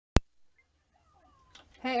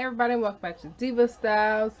Hey everybody, welcome back to Diva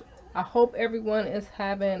Styles. I hope everyone is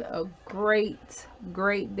having a great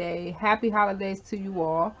day. Happy holidays to you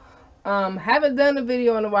all. Haven't done a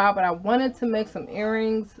video in a while, but I wanted to make some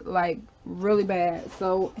earrings like really bad.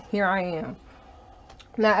 So here I am.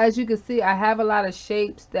 Now as you can see, I have a lot of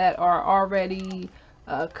shapes that are already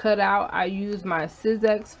cut out. I use my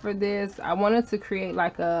Sizex for this. I wanted to create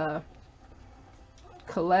like a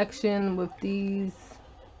collection with these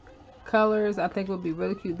colors. I think would be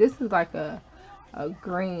really cute. This is like a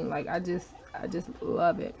green. Like I just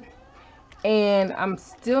love it. And I'm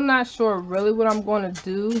still not sure really what I'm going to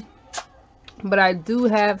do, but I do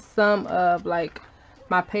have some of like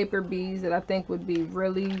my paper beads that I think would be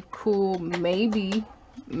really cool, maybe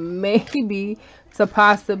to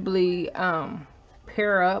possibly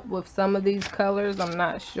pair up with some of these colors. I'm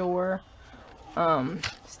not sure.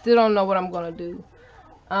 Still don't know what I'm going to do.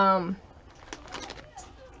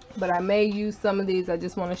 But I may use some of these. I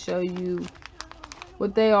just want to show you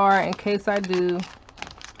what they are in case I do.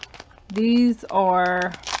 These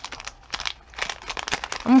are,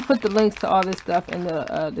 I'm gonna put the links to all this stuff in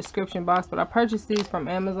the description box, but I purchased these from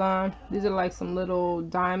Amazon. These are like some little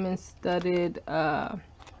diamond studded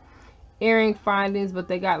earring findings, but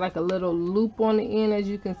they got like a little loop on the end, as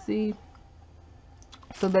you can see,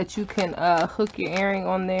 so that you can hook your earring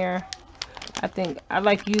on there. I think I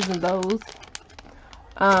like using those.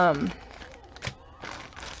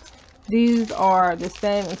 These are the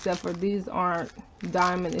same, except for these aren't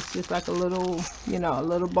diamond. It's just like a little, you know, a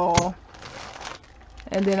little ball.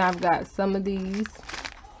 And then I've got some of these,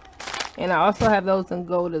 and I also have those in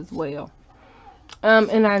gold as well.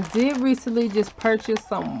 And I did recently just purchase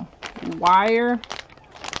some wire.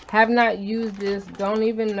 Have not used this. Don't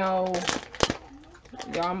even know.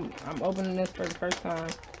 Y'all, I'm opening this for the first time.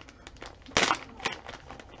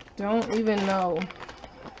 Don't even know.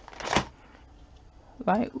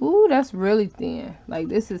 Like, ooh, that's really thin. Like,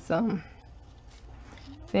 this is some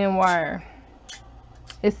thin wire.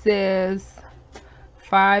 It says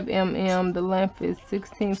 5 mm. The length is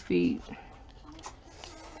 16 feet.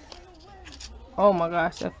 Oh my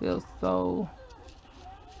gosh, that feels so...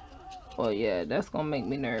 Oh yeah, that's gonna make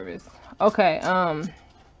me nervous. Okay,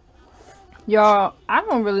 y'all, I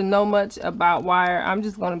don't really know much about wire. I'm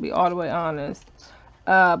just gonna be all the way honest.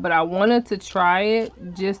 But I wanted to try it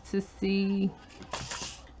just to see.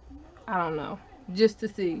 I don't know, just to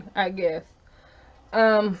see, I guess.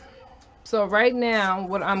 So right now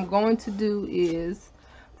what I'm going to do is,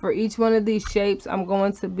 for each one of these shapes, I'm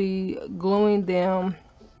going to be gluing them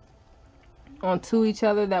onto each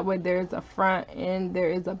other. That way there's a front and there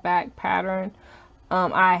is a back pattern.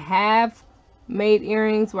 I have made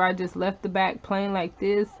earrings where I just left the back plain like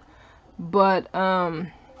this, but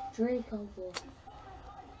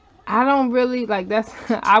I don't really like that's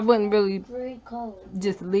I wouldn't really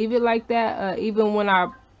just leave it like that. Even when I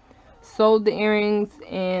sold the earrings,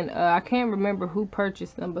 and I can't remember who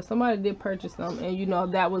purchased them, but somebody did purchase them, and you know,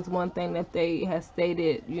 that was one thing that they had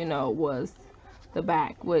stated, you know, was the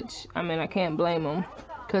back, which I mean, I can't blame them,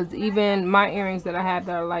 because even my earrings that I have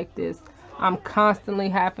that are like this, I'm constantly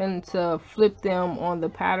having to flip them on the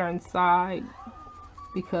pattern side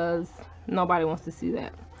because nobody wants to see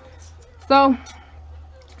that. So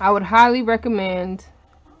I would highly recommend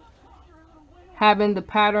having the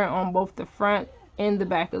pattern on both the front and the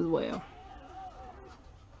back as well.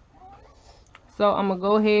 So I'm gonna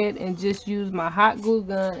go ahead and just use my hot glue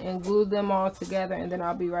gun and glue them all together, and then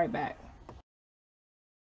I'll be right back.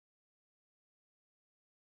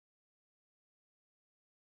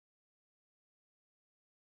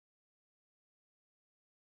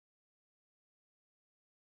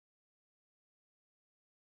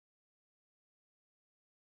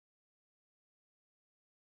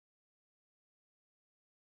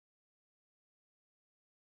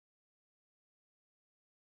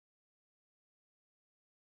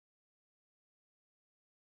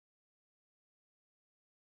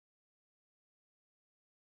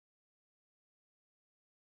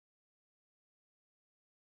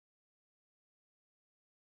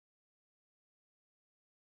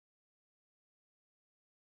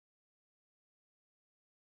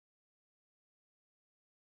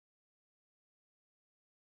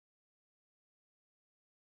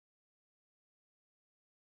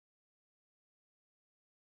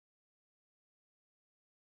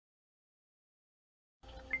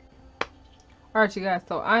 Alright you guys,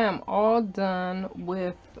 so I am all done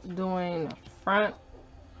with doing front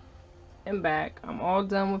and back. I'm all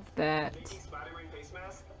done with that.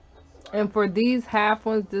 And for these half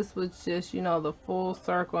ones, this was just, you know, the full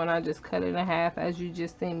circle, and I just cut it in half as you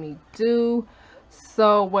just seen me do.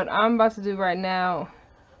 So what I'm about to do right now,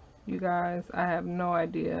 you guys. I have no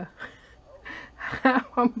idea how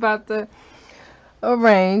I'm about to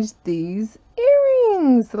arrange these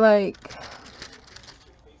earrings. Like,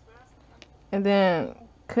 and then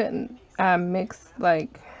couldn't I mix,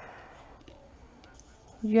 like,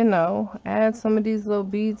 you know, add some of these little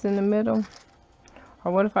beads in the middle?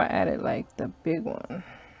 Or what if I added like the big one?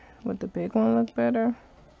 Would the big one look better?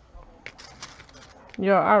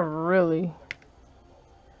 Yo, I really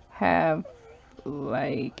have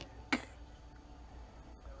like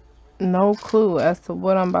no clue as to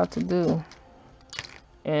what I'm about to do.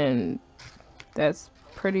 And that's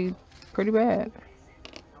pretty bad.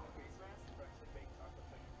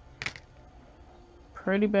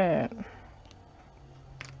 Pretty bad.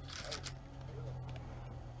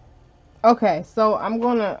 Okay, so I'm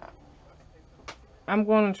gonna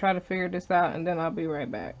try to figure this out, and then I'll be right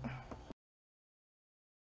back.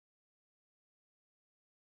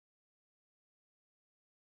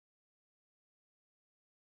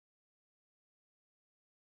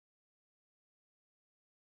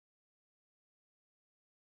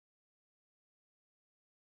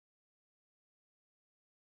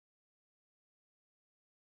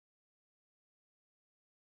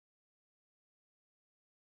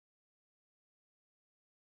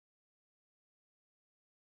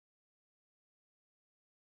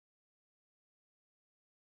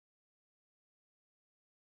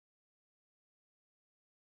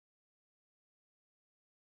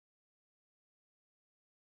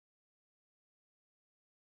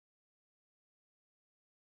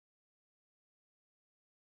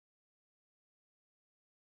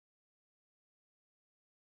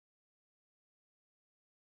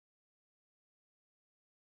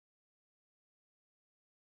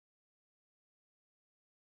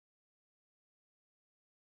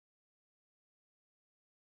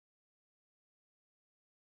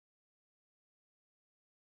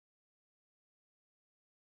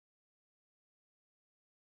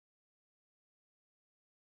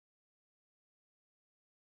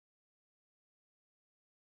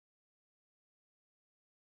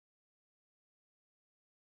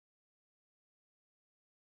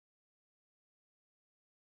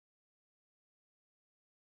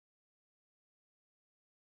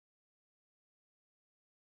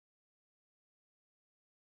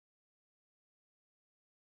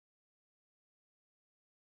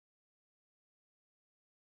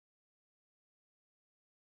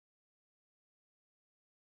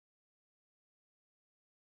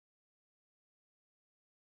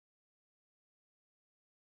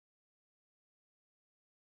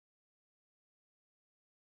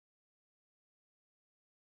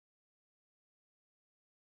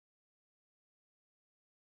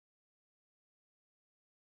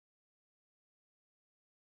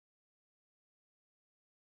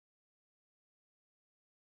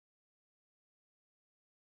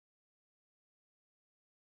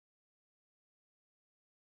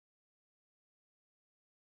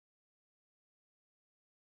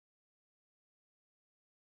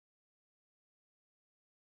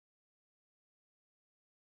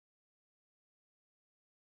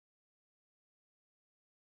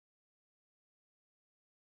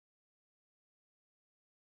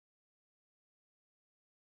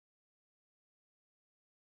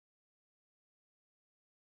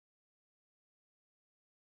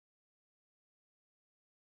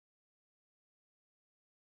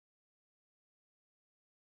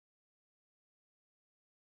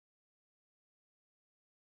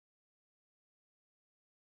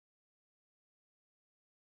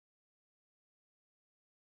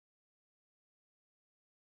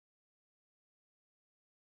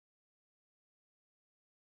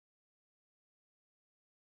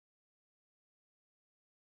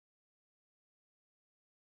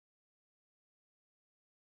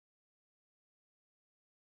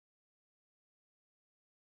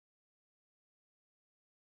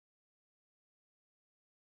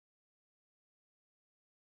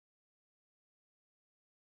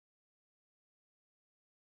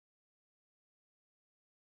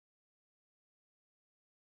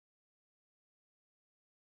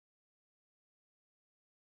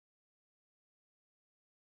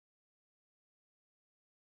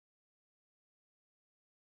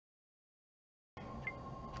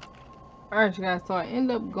 Alright, you guys, so I end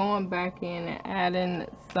up going back in and adding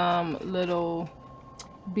some little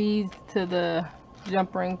beads to the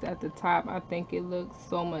jump rings at the top. I think it looks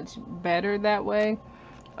so much better that way.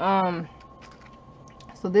 So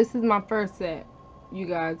this is my first set, you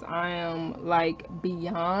guys. I am like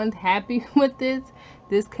beyond happy with this.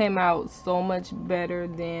 This came out so much better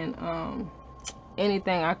than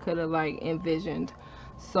anything I could have like envisioned.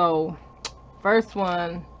 So first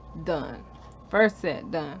one, done. First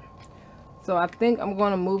set done. So I think I'm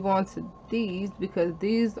going to move on to these because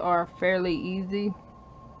these are fairly easy.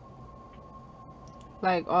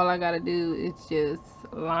 Like all I gotta do is just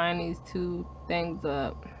line these two things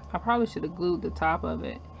up. I probably should have glued the top of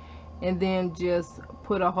it and then just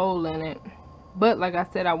put a hole in it. But like I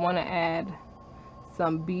said, I want to add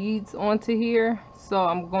some beads onto here, so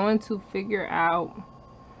I'm going to figure out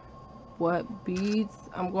what beads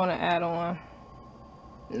I'm going to add on.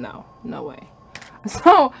 No way.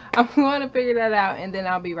 So I'm going to figure that out and then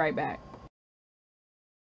I'll be right back.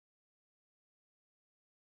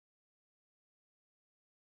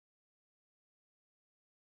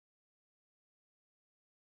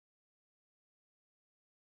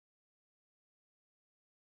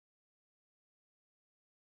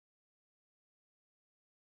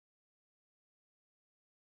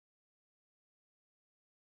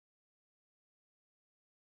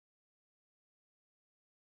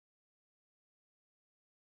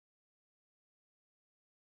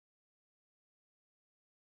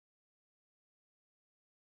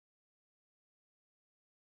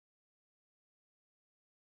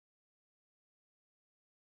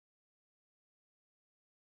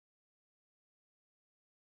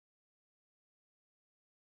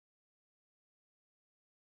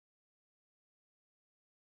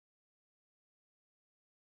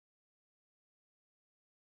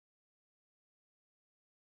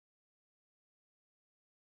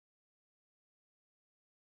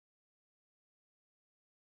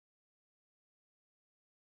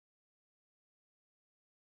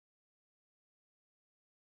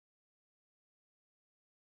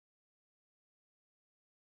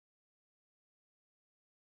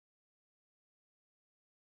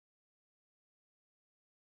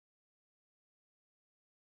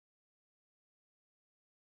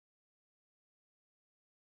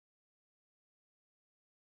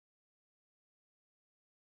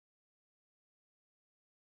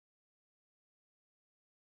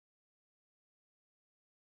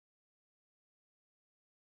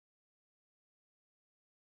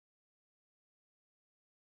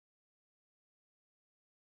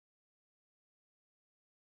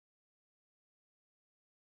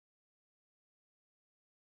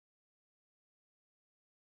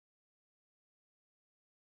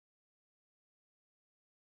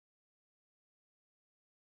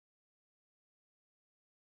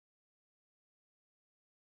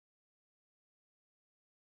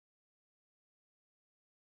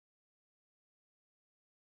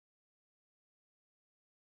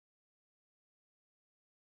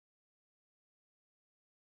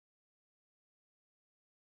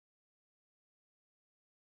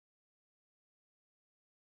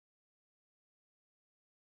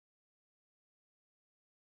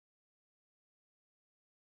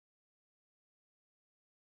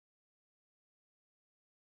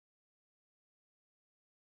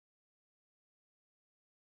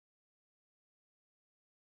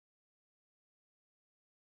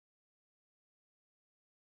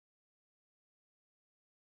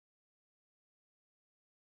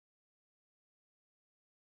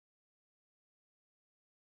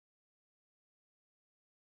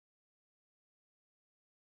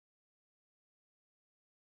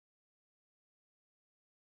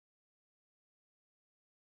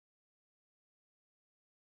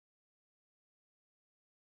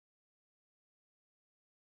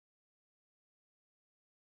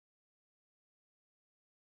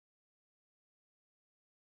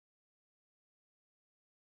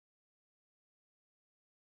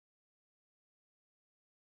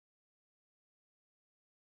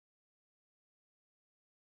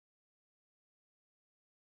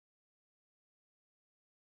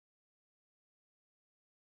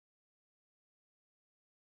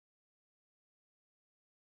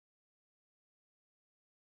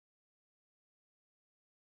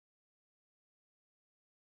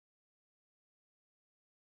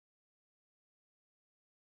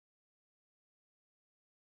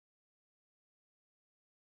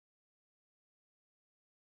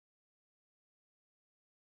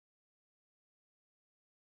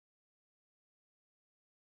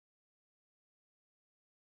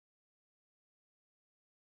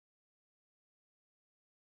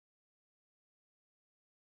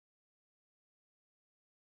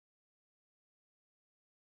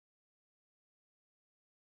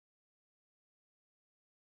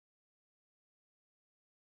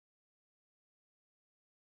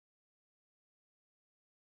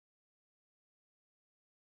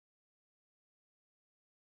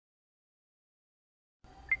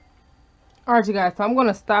 Alright you guys, so I'm going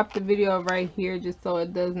to stop the video right here just so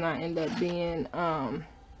it does not end up being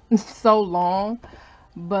so long.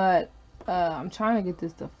 But I'm trying to get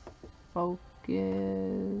this to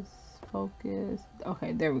focus.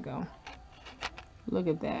 Okay, there we go. Look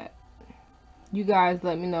at that. You guys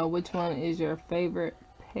let me know which one is your favorite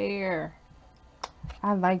pair.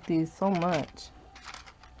 I like these so much.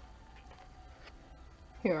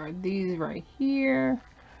 Here are these right here.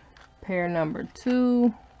 Pair number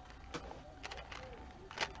 2.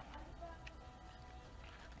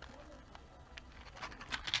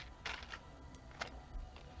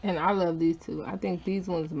 And I love these two. I think these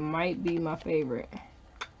ones might be my favorite.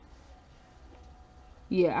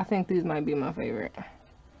 Yeah, I think these might be my favorite.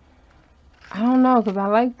 I don't know, because I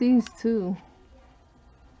like these too.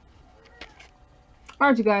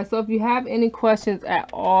 Alright, you guys. So if you have any questions at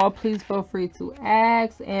all, please feel free to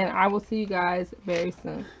ask. And I will see you guys very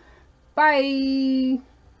soon. Bye.